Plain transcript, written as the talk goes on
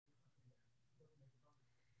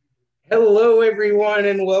Hello, everyone,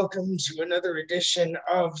 and welcome to another edition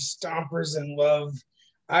of Stompers in Love.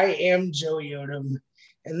 I am Joey Odom,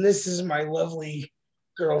 and this is my lovely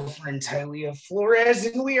girlfriend, Tylea Flores,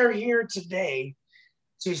 and we are here today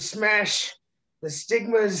to smash the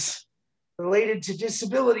stigmas related to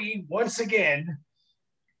disability once again.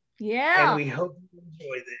 Yeah. And we hope you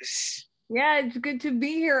enjoy this. Yeah, it's good to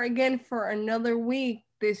be here again for another week.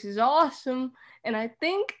 This is awesome. And I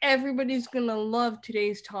think everybody's going to love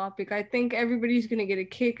today's topic. I think everybody's going to get a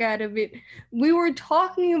kick out of it. We were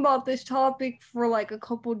talking about this topic for like a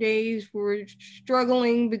couple days. We were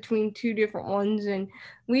struggling between two different ones, and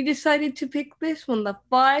we decided to pick this one, the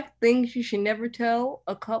 5 things you should never tell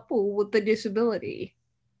a couple with a disability.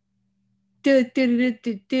 Duh, duh, duh,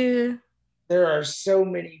 duh, duh. There are so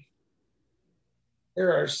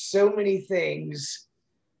many things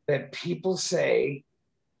that people say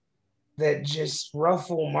that just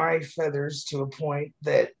ruffle my feathers to a point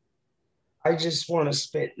that I just want to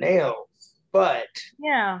spit nails. But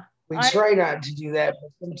Yeah. we I try not to do that,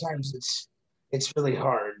 but sometimes it's really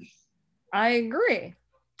hard. I agree.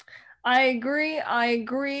 I agree.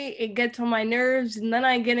 It gets on my nerves, and then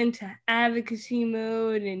I get into advocacy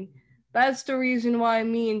mode, and that's the reason why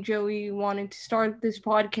me and Joey wanted to start this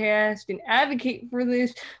podcast and advocate for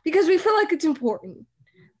this because we feel like it's important.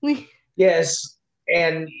 We Yes,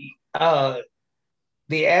 and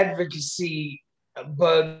the advocacy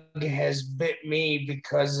bug has bit me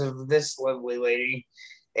because of this lovely lady.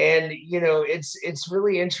 And it's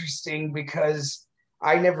really interesting because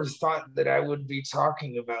I never thought that I would be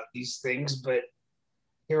talking about these things, but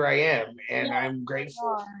here I am, and Yeah, I'm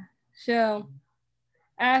grateful. so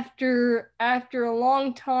after a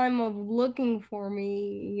long time of looking for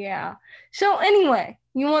me, yeah. So anyway,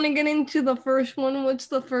 you want to get into the first one? What's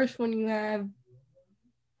the first one you have?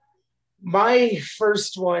 My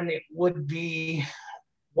first one would be,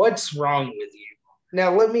 what's wrong with you?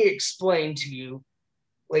 Now, let me explain to you,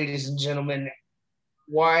 ladies and gentlemen,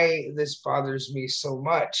 why this bothers me so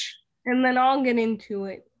much. And then I'll get into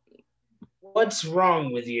it. What's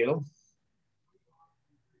wrong with you?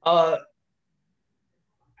 Uh,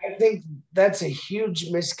 I think that's a huge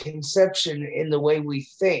misconception in the way we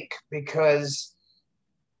think because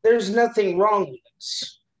there's nothing wrong with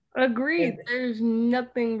us. Agreed. And, There's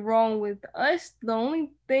nothing wrong with us. The only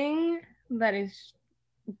thing that is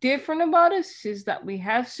different about us is that we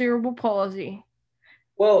have cerebral palsy.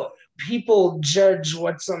 well, people judge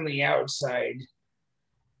what's on the outside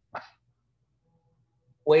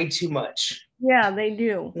way too much. Yeah, they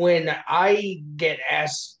do. When I get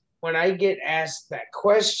asked that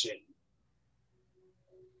question,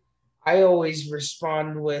 I always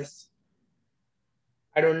respond with,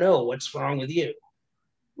 I don't know what's wrong with you.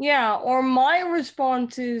 Yeah, or my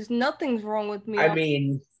response is nothing's wrong with me. I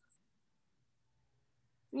mean,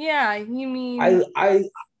 Yeah, you mean I I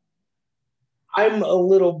I'm a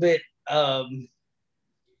little bit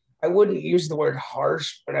I wouldn't use the word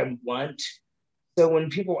harsh, but I'm blunt. So when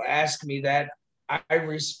people ask me that, I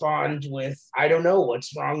respond with, I don't know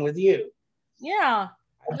what's wrong with you. yeah.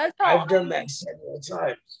 That's how I've done that several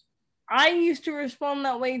times. I used to respond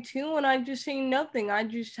that way too, and I just say nothing. I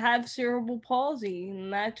just have cerebral palsy,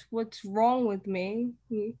 and that's what's wrong with me.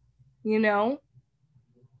 You know?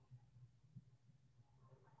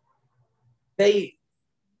 They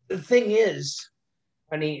The thing is,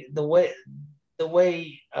 honey, the way the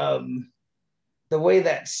way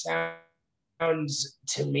that sounds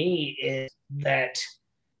to me is that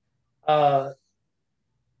uh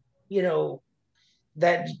you know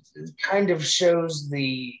that kind of shows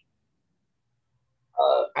the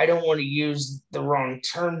I don't want to use the wrong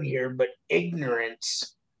term here, but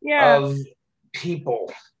ignorance Yeah. of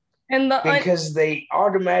people And because they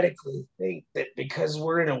automatically think that because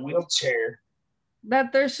we're in a wheelchair,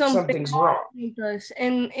 that there's something something's wrong wrong. with us,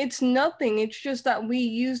 and it's nothing. It's just that we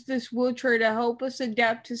use this wheelchair to help us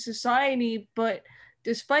adapt to society, but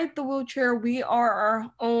despite the wheelchair, we are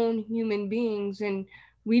our own human beings, and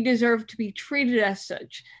we deserve to be treated as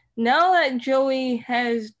such. Now that Joey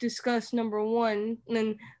has discussed number one,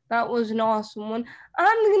 and that was an awesome one,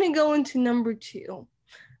 I'm gonna go into number two.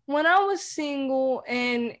 When I was single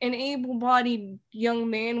and an able bodied young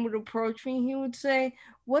man would approach me, he would say,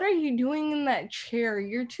 "What are you doing in that chair?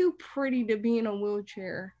 You're too pretty to be in a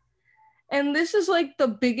wheelchair." And this is like the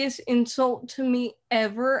biggest insult to me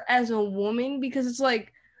ever as a woman because it's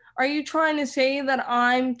like, are you trying to say that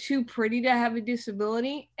I'm too pretty to have a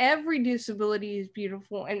disability? Every disability is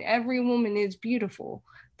beautiful and every woman is beautiful.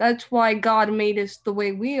 That's why God made us the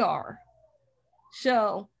way we are.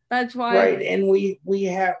 So that's why. Right. And we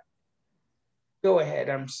have go ahead,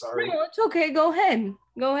 I'm sorry. No, it's okay. Go ahead.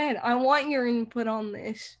 Go ahead. I want your input on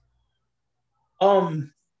this.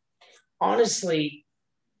 Um, honestly,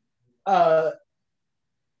 uh,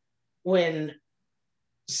 when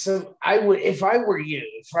so I would, if I were you,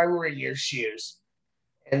 if I were in your shoes,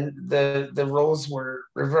 and the roles were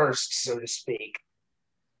reversed, so to speak.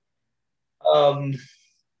 Um,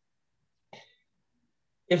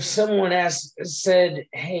 if someone said,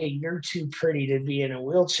 "Hey, you're too pretty to be in a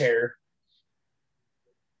wheelchair,"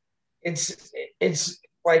 it's it's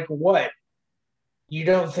like what? You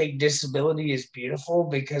don't think disability is beautiful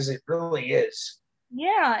because it really is.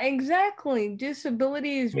 Yeah, exactly.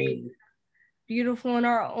 Disability I is mean, beautiful in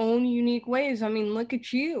our own unique ways. I mean, look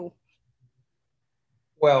at you.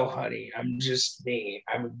 well, honey, I'm just me.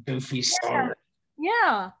 I'm a goofy stoner.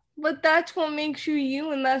 Yeah, but that's what makes you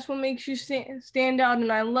you, and that's what makes you stand out.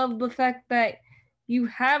 And I love the fact that you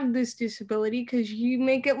have this disability because you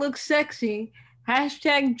make it look sexy.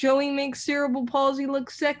 Hashtag Joey makes cerebral palsy look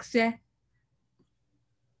sexy.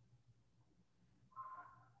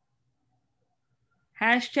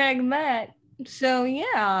 Hashtag that. So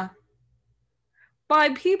yeah, by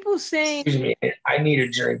people saying Excuse me, I need a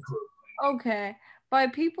drink. okay, by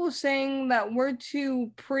people saying that we're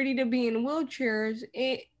too pretty to be in wheelchairs,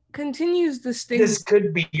 it continues the stigma. This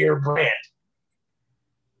could be your brand.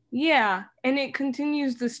 Yeah, and it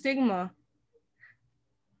continues the stigma.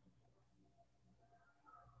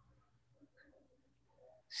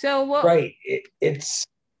 So what? Right. It's,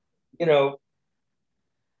 you know,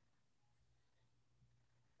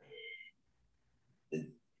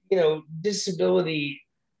 disability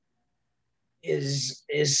is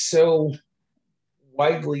so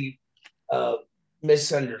widely uh,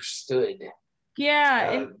 misunderstood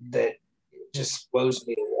Yeah, and that it just blows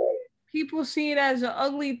me away. people see it as an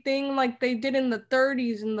ugly thing like they did in the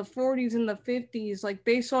 30s and the 40s and the 50s. Like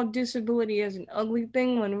they saw disability as an ugly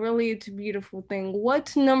thing when really it's a beautiful thing.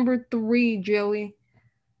 What's number three, Joey?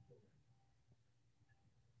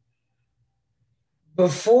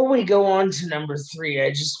 Before we go on to number three,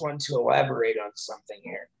 I just want to elaborate on something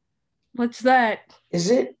here. What's that? Is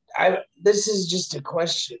it? This is just a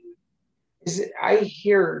question. Is it?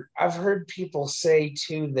 I've heard people say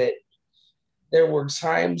too that there were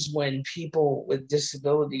times when people with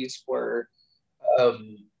disabilities were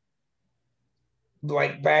um,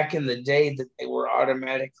 like back in the day that they were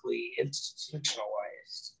automatically institutionalized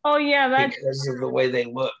Oh yeah, because of the way they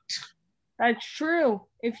looked. that's true.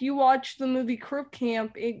 If you watch the movie Crip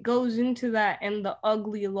Camp, it goes into that and the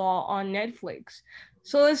ugly law on Netflix.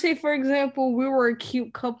 So let's say, for example, we were a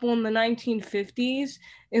cute couple in the 1950s.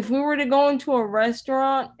 If we were to go into a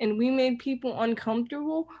restaurant and we made people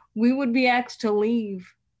uncomfortable, we would be asked to leave.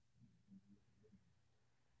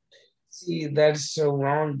 See, that's so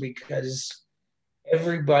wrong because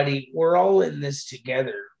we're all in this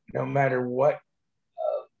together, no matter what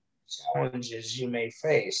challenges you may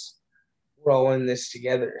face. We're all in this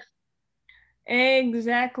together.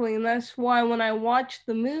 Exactly. And that's why when I watched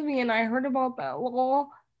the movie and I heard about that law,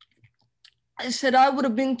 I said I would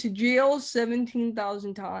have been to jail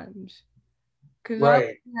 17,000 times. Because I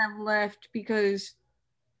Right. would have left because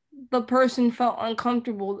the person felt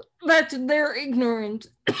uncomfortable. That's their ignorance.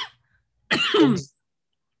 And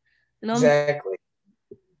Exactly.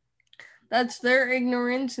 that's their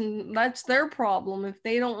ignorance and that's their problem. If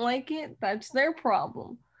they don't like it, that's their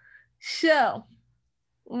problem. So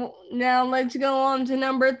now let's go on to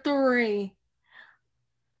number three.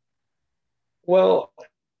 Well,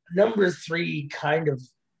 number three kind of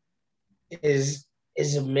is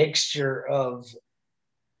is a mixture of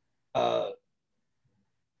uh,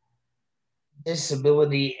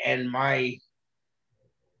 disability and my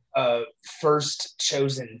uh, first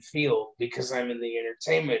chosen field because I'm in the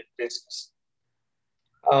entertainment business.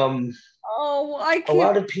 Um, Oh, a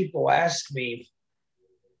lot of people ask me.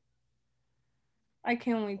 I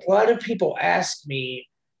can't wait. A lot of people ask me,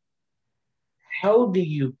 how do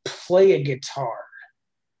you play a guitar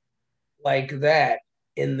like that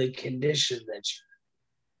in the condition that you're?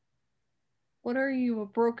 What are you, a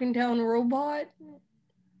broken down robot?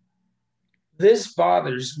 This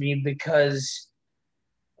bothers me because,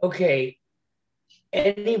 okay,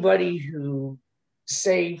 anybody who,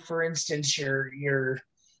 say, for instance, your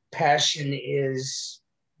passion is,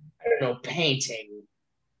 I don't know, painting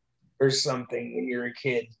or something when you're a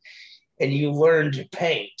kid, and you learn to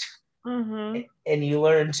paint, Mm-hmm. and you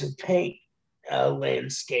learn to paint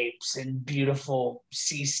landscapes and beautiful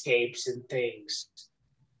seascapes and things,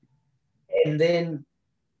 and then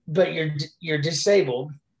but you're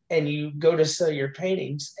disabled and you go to sell your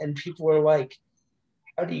paintings and people are like,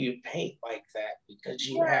 how do you paint like that because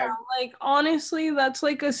you Yeah, have, like honestly, that's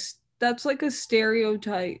like a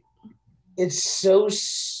stereotype. it's so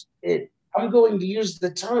it I'm going to use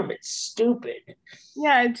the term. It's stupid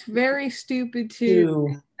Yeah, it's very stupid to to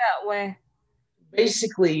think that way.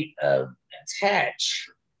 basically attach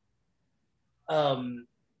um,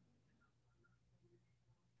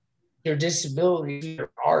 your disability to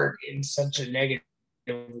your art in such a negative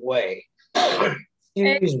way. And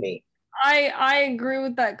Excuse me. I agree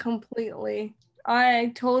with that completely.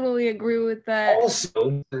 I totally agree with that.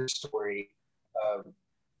 Also, the story um,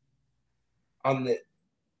 on the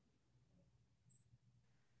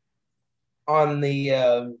on the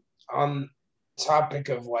on topic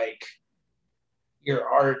of like your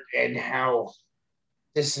art and how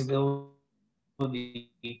disability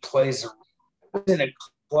plays. I was in a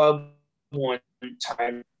club one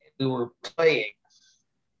time. We were playing.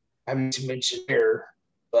 I meant to mention here,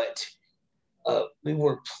 but we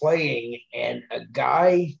were playing, and a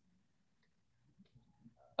guy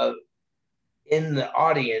uh, in the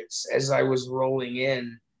audience, as I was rolling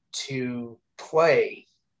in to play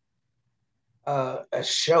a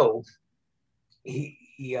show, he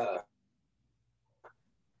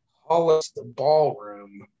hollered the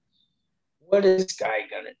ballroom. What is this guy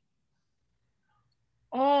gonna?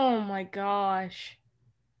 Oh my gosh.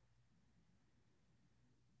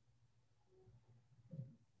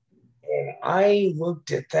 And I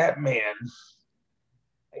looked at that man.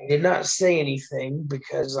 I did not say anything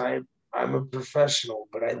because I'm a professional,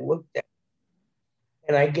 but I looked at him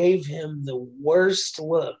and I gave him the worst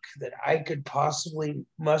look that I could possibly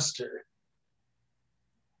muster.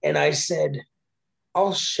 And I said,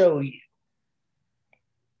 I'll show you.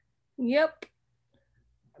 Yep.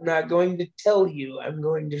 I'm not going to tell you, I'm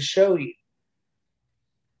going to show you.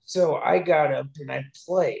 So I got up and I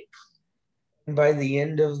played. And by the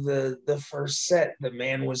end of the first set, the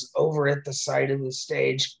man was over at the side of the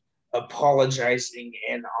stage apologizing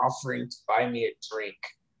and offering to buy me a drink.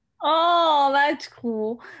 Oh, that's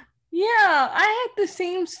cool. Yeah, I had the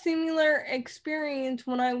same similar experience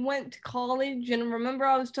when I went to college. And remember,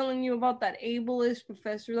 I was telling you about that ableist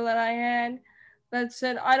professor that I had that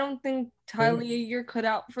said, I don't think, Talia, you're cut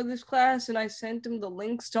out for this class. And I sent him the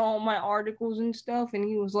links to all my articles and stuff. And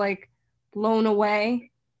he was like blown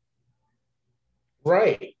away.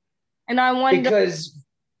 Right. And I wonder, Because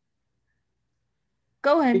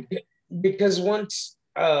go ahead. because once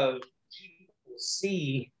people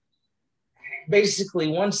see basically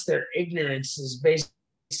once their ignorance is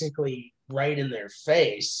basically right in their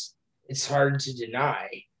face, it's hard to deny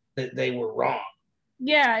that they were wrong.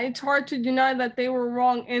 Yeah, it's hard to deny that they were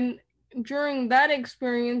wrong. And during that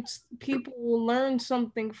experience, people will learn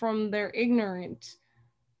something from their ignorance.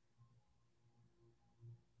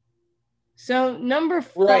 So, number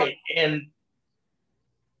five, Right. And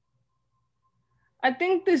I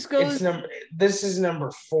think this goes, it's number this is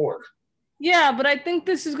number 4. yeah, but I think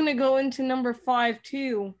this is going to go into number five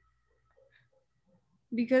too.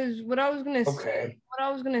 Because Okay. what I was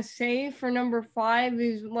going to say for number five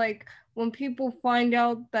is like when people find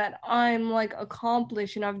out that I'm like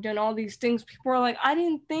accomplished and I've done all these things, people are like, I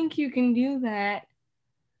didn't think you can do that.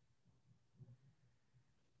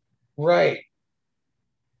 Right.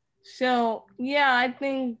 So, yeah, I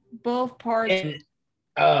think both parts. And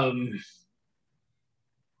um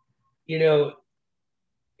you know,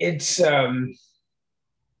 it's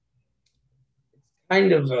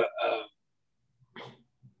kind of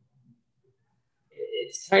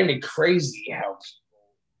it's kind of crazy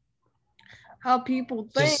How people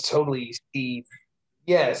think. just totally see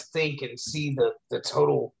yes, think and see the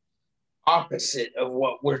total opposite of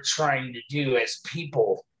what we're trying to do as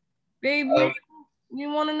people. Babe, Um, you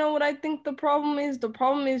want to know what I think the problem is? The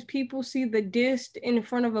problem is people see the dist in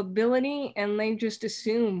front of ability and they just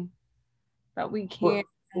assume that we can't.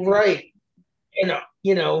 right. And,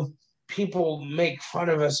 people make fun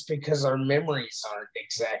of us because our memories aren't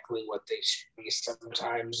exactly what they should be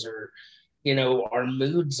sometimes, or, our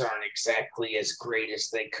moods aren't exactly as great as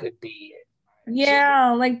they could be.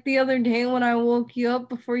 Yeah, like the other day when I woke you up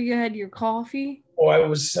before you had your coffee. Oh, I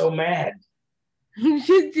was so mad.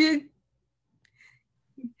 You did.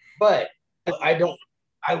 But I don't,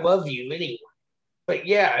 I love you anyway. But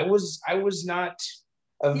yeah, I was not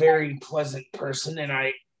a Yeah, very pleasant person. And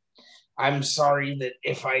I'm sorry that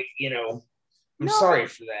if I'm no, sorry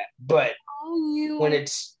for that. But when you.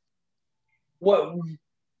 it's what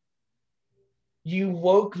you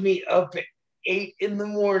woke me up at 8 in the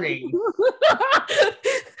morning.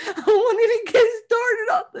 I wanted to get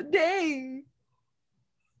started on the day.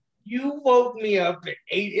 You woke me up at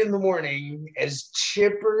 8 in the morning as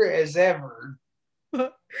chipper as ever.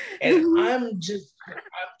 And I'm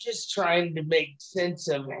just trying to make sense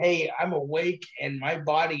of, hey, I'm awake and my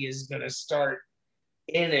body is gonna start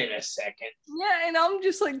in a second. Yeah, and I'm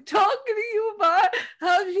just like talking to you about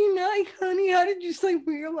how's your night, honey? How did you sleep?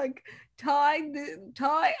 We're like, Ty,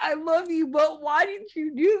 I love you, but why did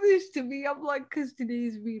you do this to me? I'm like, because today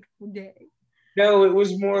is a beautiful day. No, it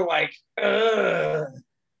was more like, ugh.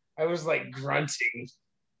 I was like grunting.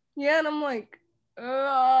 Yeah, and I'm like,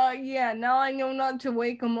 yeah, now I know not to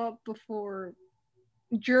wake him up before,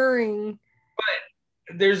 during.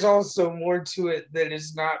 But there's also more to it that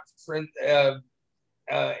is not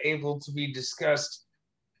able to be discussed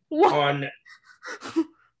What? on.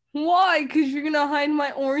 Why? Because you're going to hide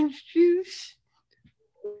my orange juice?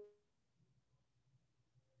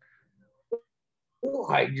 We'll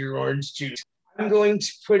hide your orange juice. I'm going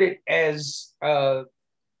to put it as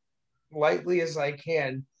lightly as I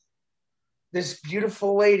can. This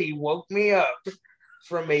beautiful lady woke me up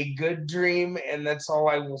from a good dream, and that's all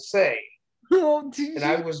I will say. Oh, and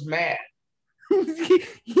I was mad.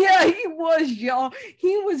 Yeah, he was, y'all.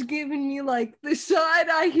 He was giving me like the side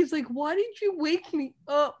eye. He's like, why did you wake me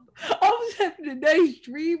up? I was having a nice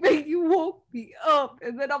dream and you woke me up.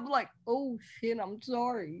 And then I'm like, oh shit, I'm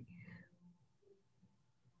sorry.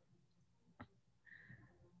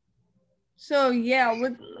 So yeah,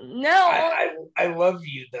 with now I love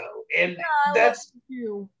you though. And yeah,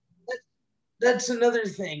 you. That's another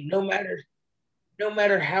thing. No matter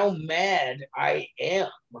how mad I am,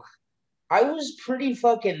 I was pretty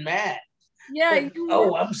fucking mad. Yeah. Like,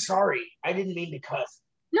 oh, I'm sorry. I didn't mean to cuss.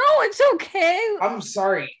 No, it's okay. I'm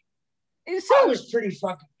sorry. I was pretty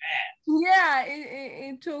fucking mad. Yeah,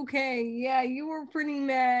 it's okay. Yeah, you were pretty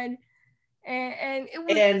mad, and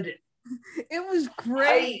it was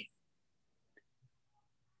great.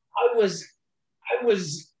 I was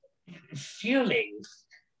fuming,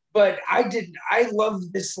 but I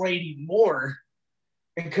loved this lady more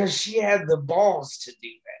because she had the balls to do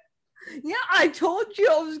that. Yeah, I told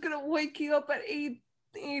you I was gonna wake you up at 8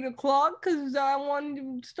 o'clock because I wanted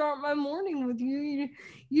to start my morning with you.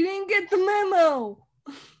 You didn't get the memo.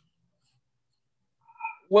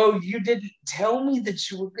 Well, you didn't tell me that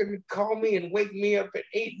you were going to call me and wake me up at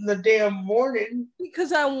 8 in the damn morning.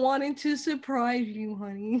 Because I wanted to surprise you,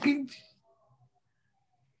 honey.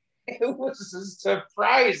 It was a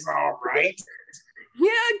surprise, all right.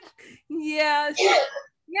 Yeah.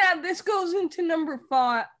 This goes into number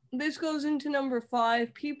 5.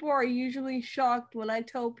 People are usually shocked when I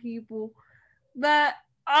tell people that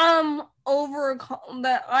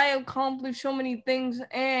that I accomplished so many things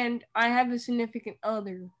and I have a significant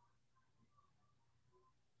other.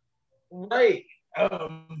 Right. A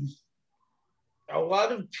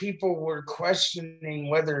lot of people were questioning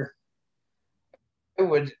whether I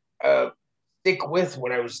would stick with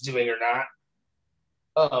what I was doing or not.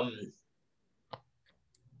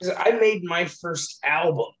 I made my first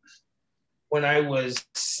album when I was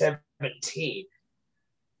 17.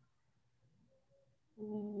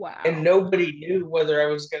 Wow. And nobody knew whether I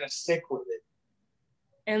was going to stick with it.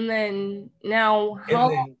 And then now,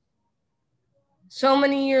 so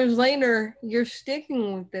many years later, you're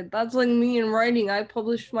sticking with it. That's like me in writing. I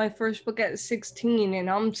published my first book at 16 and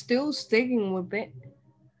I'm still sticking with it.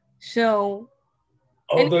 So,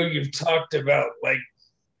 although you've talked about like,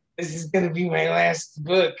 this is going to be my last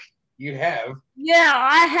book, you have. Yeah,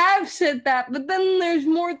 I have said that, but then there's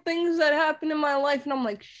more things that happen in my life and I'm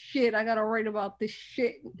like, shit, I got to write about this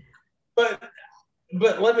shit. But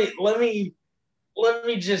let me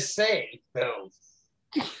just say though,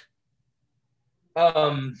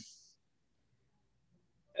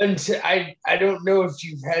 until I don't know if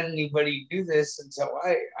you've had anybody do this until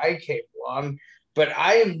I came along, but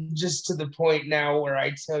I am just to the point now where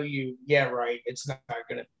I tell you, yeah, right, it's not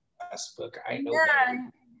gonna be the last book. I know that.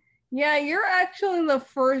 Yeah, you're actually the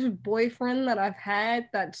first boyfriend that I've had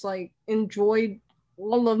that's like enjoyed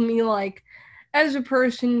all of me, like as a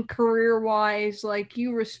person, career-wise, like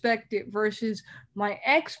you respect it, versus my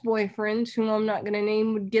ex-boyfriends, whom I'm not gonna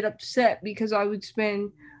name, would get upset because I would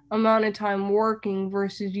spend amount of time working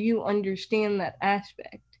versus you understand that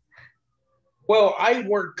aspect. Well, I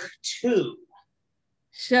work too.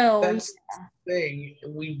 So that's the thing.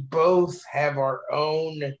 We both have our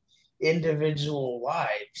own individual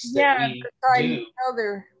lives that we do. Each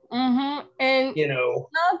other. And you know,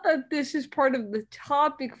 not that this is part of the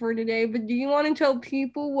topic for today, but do you want to tell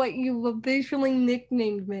people what you've officially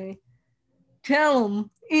nicknamed me? Tell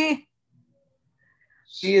them. She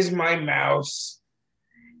is my mouse.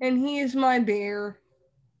 And he is my bear.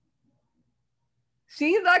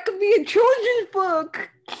 See, that could be a children's book.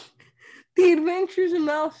 The Adventures of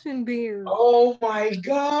Mouse and Bear. Oh my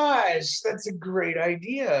gosh, that's a great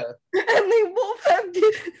idea. And they both have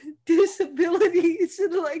disabilities,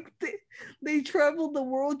 and like they travel the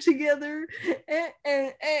world together,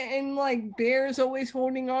 and like Bear's always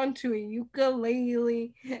holding on to a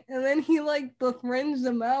ukulele, and then he like befriends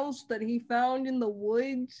the mouse that he found in the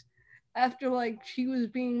woods after like she was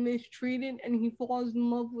being mistreated, and he falls in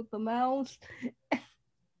love with the mouse.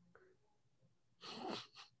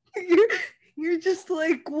 you're, you're just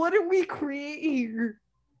like, what did we create here?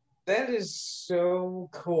 That is so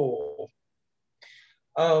cool.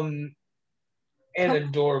 And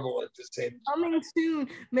adorable at the same time. Coming soon.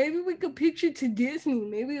 Maybe we could pitch it to Disney.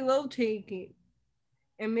 Maybe they'll take it.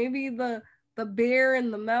 And maybe the bear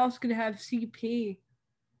and the mouse could have CP.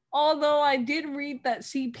 Although I did read that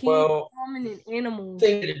CP is common in animals.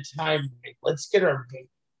 Think at a time. Let's get our big.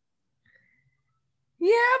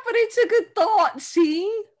 Yeah, but it's a good thought,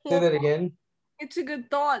 see? Say that again. It's a good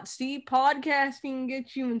thought, see? Podcasting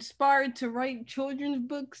gets you inspired to write children's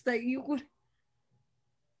books that you would.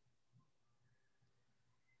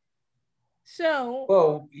 So.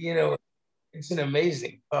 Well, it's an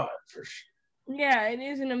amazing thought for sure. Yeah, it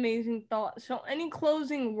is an amazing thought. So, any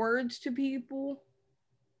closing words to people?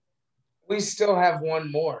 We still have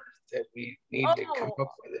one more that we need to come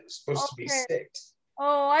up with. It's supposed to be 6.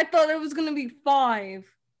 Oh, I thought it was gonna be 5.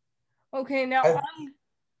 Okay, now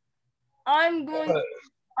I'm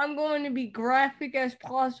going to be graphic as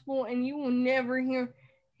possible, and you will never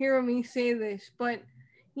hear me say this, but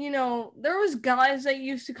there was guys that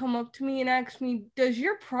used to come up to me and ask me, "Does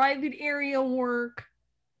your private area work?"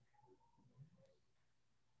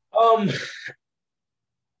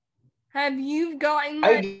 Have you gotten that?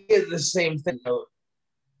 I get the same thing.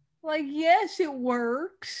 Like, yes, it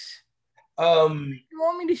works. You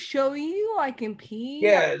want me to show you? I can pee.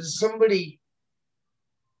 Yeah,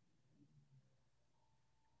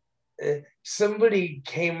 somebody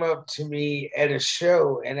came up to me at a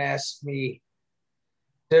show and asked me,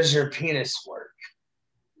 "Does your penis work?"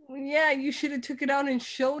 Yeah, you should have took it out and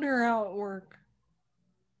showed her how it worked.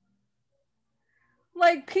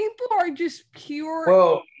 Like, people are just pure.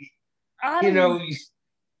 Well,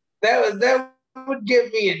 that would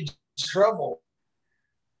get me in trouble.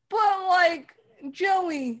 But like,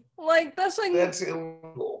 Joey, like that's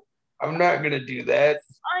illegal. I'm not gonna do that.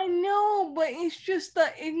 I know, but it's just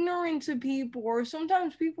the ignorance of people, or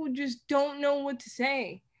sometimes people just don't know what to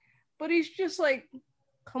say. But it's just like,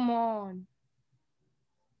 come on.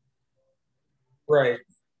 Right.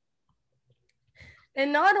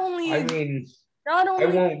 And not only I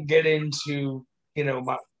won't get into,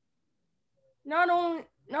 my. Not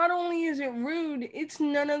only is it rude, it's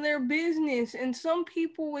none of their business. And some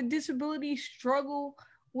people with disabilities struggle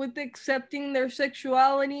with accepting their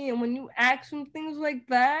sexuality. And when you ask them things like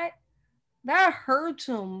that, that hurts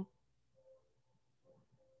them.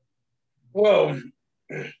 Well,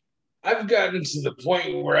 I've gotten to the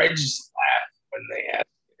point where I just laugh when they ask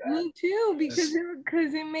me that. Me too, because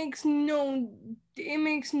it makes no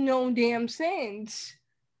damn sense.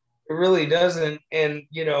 It really doesn't. And,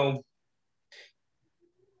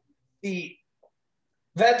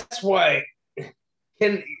 that's why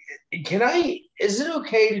is it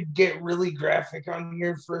okay to get really graphic on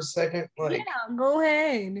here for a second? Yeah, go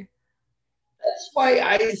ahead. That's why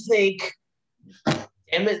I think,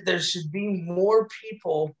 damn it, there should be more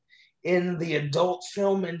people in the adult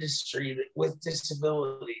film industry with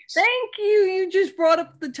disabilities. Thank you. You just brought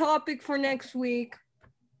up the topic for next week.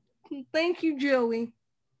 Thank you, Joey.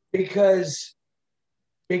 Because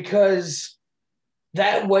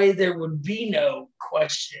that way there would be no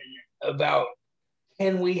question about,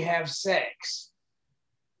 can we have sex?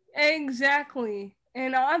 Exactly.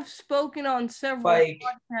 And I've spoken on several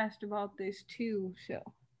podcasts about this too, so.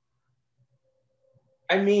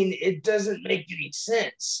 I mean, it doesn't make any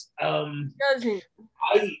sense. Doesn't.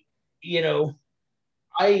 I've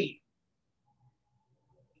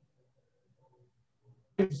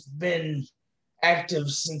been active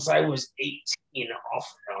since I was 18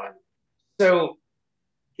 off and on. So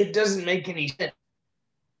it doesn't make any sense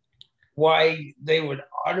why they would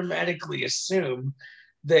automatically assume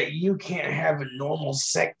that you can't have a normal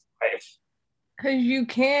sex life. Because you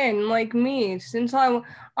can, like me. Since I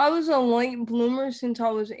was a late bloomer since I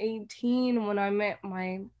was 18 when I met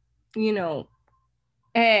my,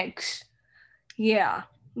 ex. Yeah,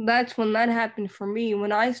 that's when that happened for me,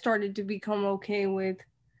 when I started to become okay with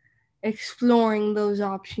exploring those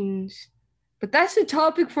options. But that's a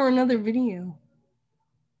topic for another video.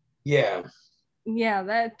 Yeah. Yeah,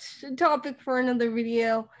 that's a topic for another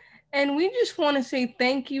video. And we just want to say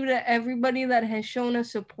thank you to everybody that has shown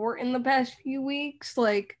us support in the past few weeks.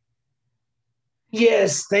 Like,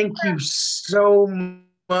 Yes, thank you so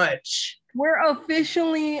much We're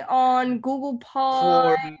officially on Google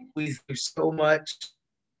Pod. for with you so much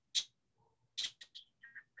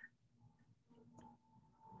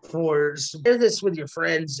for share this with your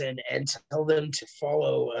friends and tell them to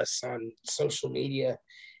follow us on social media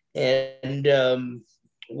and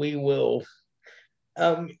we will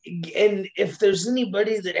and if there's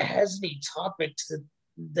anybody that has any topics that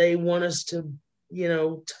they want us to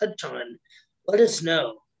touch on, let us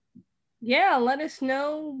know. Yeah, let us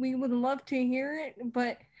know. We would love to hear it.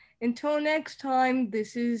 But until next time,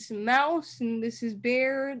 this is Mouse and this is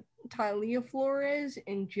Bear, Talia Flores,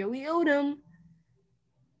 and Joey Odom.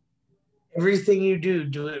 Everything you do,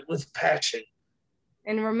 do it with passion.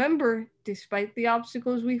 And remember, despite the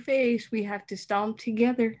obstacles we face, we have to stomp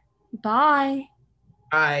together. Bye.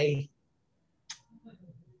 I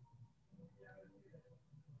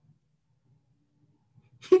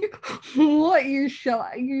What? You're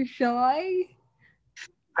shy? You're shy?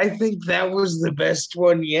 I think that was the best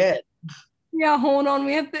one yet. Yeah, hold on.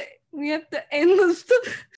 We have to end this.